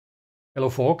Hello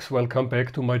folks, welcome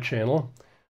back to my channel.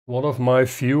 One of my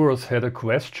viewers had a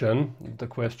question. The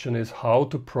question is how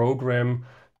to program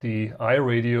the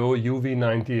iRadio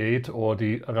UV-98 or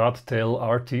the Radtel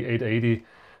RT-880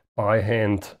 by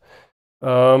hand.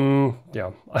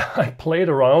 Yeah, I played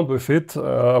around with it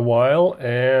a while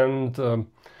and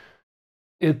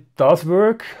it does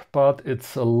work, but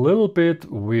it's a little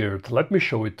bit weird. Let me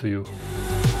show it to you.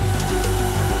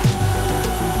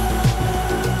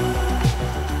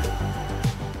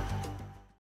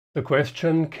 The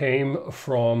question came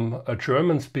from a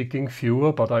German-speaking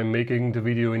viewer, but I'm making the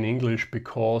video in English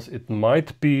because it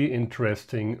might be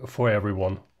interesting for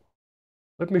everyone.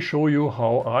 Let me show you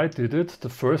how I did it. The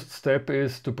first step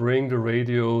is to bring the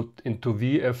radio into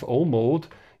VFO mode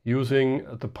using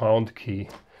the pound key.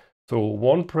 So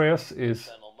one press is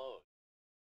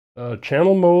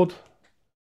channel mode,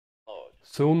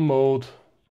 zoom mode,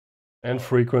 and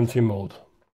frequency mode.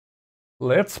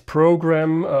 Let's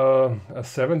program a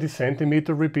 70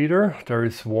 centimeter repeater. There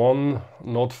is one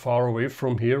not far away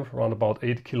from here, around about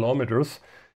 8 kilometers.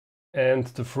 And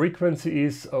the frequency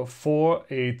is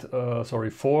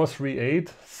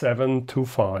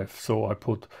 438,725. So I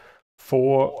put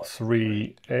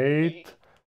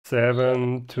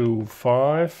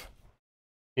 438,725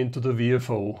 into the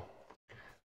VFO.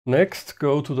 Next,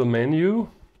 go to the menu.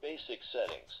 Basic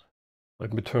settings.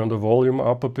 Let me turn the volume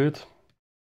up a bit.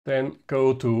 Then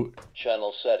go to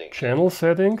Channel settings. Channel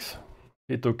settings,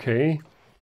 hit OK,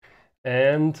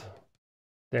 and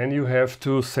then you have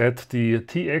to set the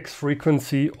TX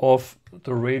frequency of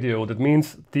the radio. That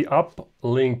means the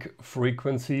uplink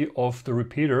frequency of the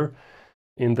repeater.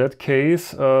 In that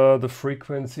case, the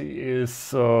frequency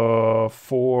is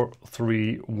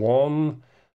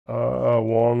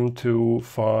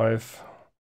 431,125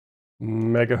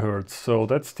 megahertz. So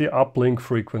that's the uplink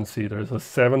frequency. There's a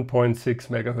 7.6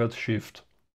 megahertz shift.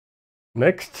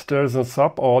 Next, there's a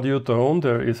sub-audio tone.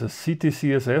 There is a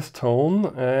CTCSS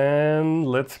tone, and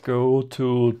let's go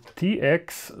to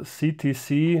TX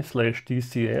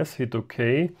CTC/DCS, hit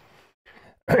OK,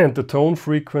 and the tone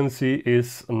frequency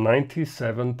is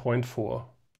 97.4.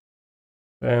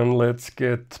 Then let's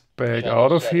get back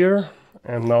out of here.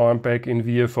 And now I'm back in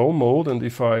VFO mode, and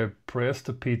if I press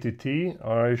the PTT,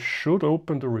 I should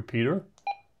open the repeater.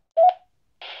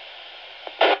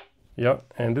 Yeah,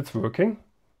 and it's working.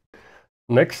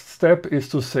 Next step is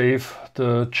to save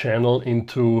the channel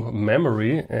into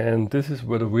memory, and this is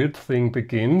where the weird thing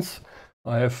begins.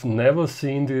 I have never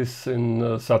seen this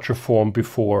in such a form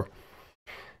before.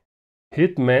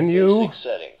 Hit menu, Basic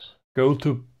settings. Go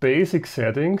to basic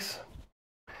settings,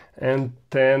 and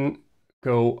then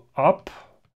go up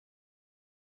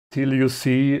till you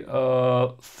see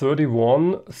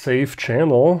 31 save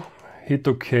channel, hit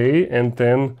OK, and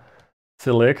then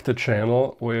select the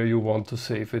channel where you want to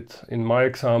save it. In my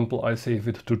example, I save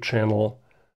it to channel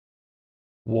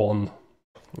 1.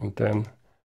 And then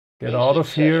get out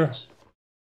of here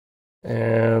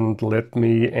and let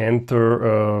me enter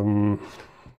a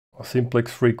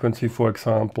simplex frequency, for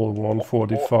example,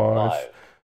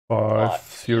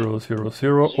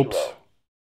 145,500. Oops.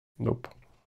 Nope.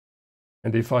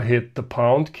 And if I hit the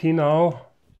pound key now,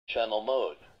 channel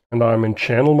mode, and I'm in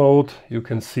channel mode, you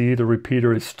can see the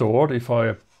repeater is stored. If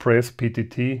I press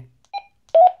PTT,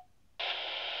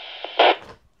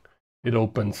 it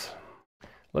opens.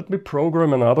 Let me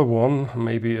program another one,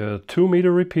 maybe a 2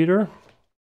 meter repeater.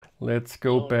 Let's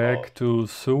go back to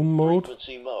zoom mode,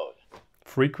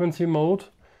 frequency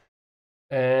mode.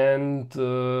 And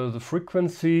the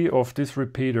frequency of this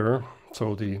repeater,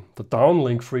 so the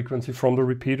downlink frequency from the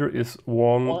repeater is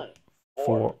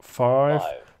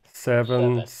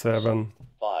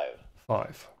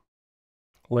 145,775.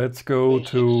 Let's go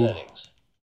to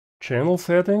channel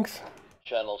settings.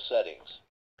 Channel settings.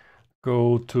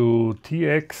 Go to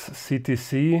TX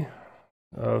CTC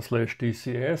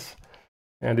 /DCS,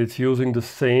 and it's using the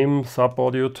same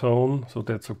sub-audio tone, so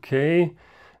that's okay.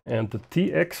 And the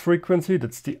TX frequency,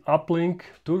 that's the uplink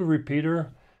to the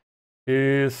repeater,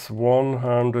 is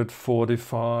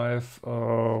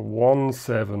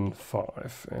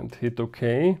 145,175, and hit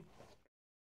OK.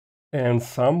 And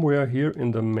somewhere here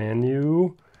in the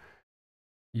menu,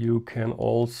 you can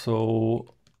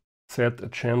also set a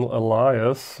channel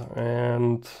alias,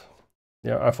 and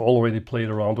yeah, I've already played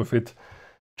around with it.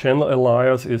 Channel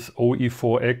alias is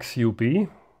OE4XUB.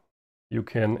 You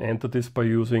can enter this by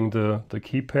using the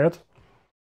keypad,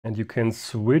 and you can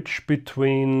switch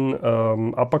between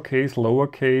uppercase,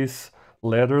 lowercase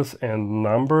letters and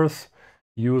numbers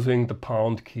using the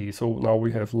pound key. So now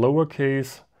we have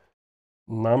lowercase,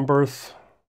 numbers.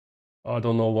 I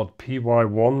don't know what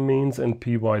PY1 means and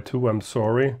PY2, I'm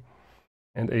sorry.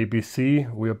 and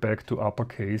ABC, we are back to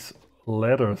uppercase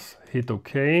letters. Hit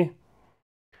OK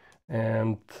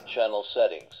and Channel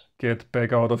settings. get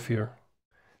back out of here.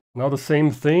 Now the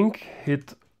same thing,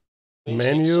 hit Basic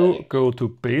menu, settings. go to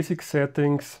basic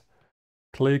settings,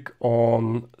 click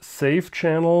on save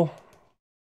channel.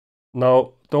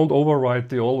 Now don't overwrite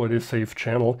the already saved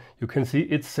channel. You can see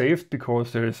it's saved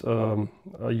because there is a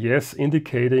yes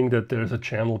indicating that there is a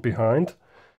channel behind.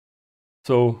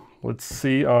 So let's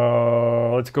see,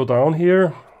 let's go down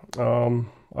here.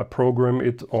 I program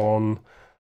it on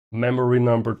memory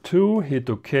number 2, hit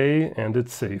OK, and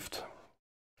it's saved.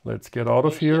 Let's get out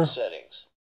of Basic here. settings.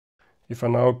 If I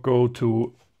now go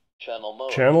to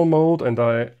Channel mode. and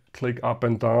I click up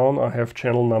and down, I have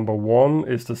channel number 1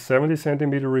 is the 70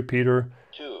 centimeter repeater.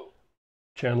 2.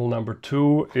 Channel number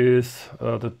 2 is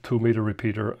the 2 meter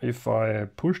repeater. If I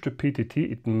push the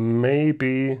PTT, it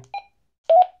maybe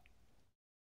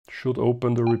should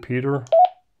open the repeater.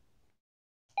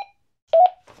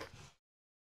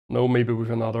 No, maybe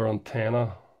with another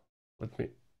antenna. Let me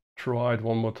try it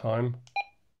one more time.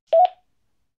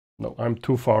 No, I'm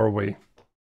too far away.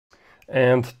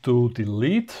 And to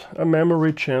delete a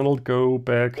memory channel, go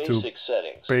back to Basic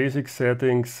settings. basic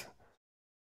settings,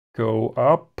 go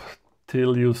up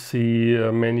till you see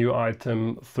menu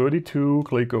item 32,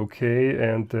 click OK,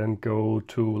 and then go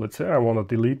to, let's say I want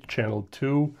to delete channel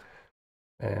 2,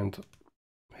 and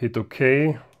hit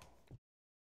OK.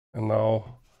 And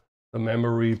now the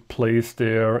memory place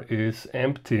there is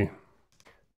empty.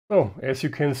 So, as you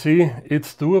can see,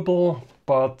 it's doable,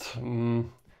 but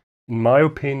in my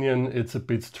opinion, it's a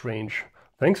bit strange.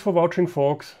 Thanks for watching,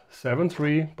 folks.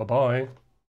 7-3, bye-bye.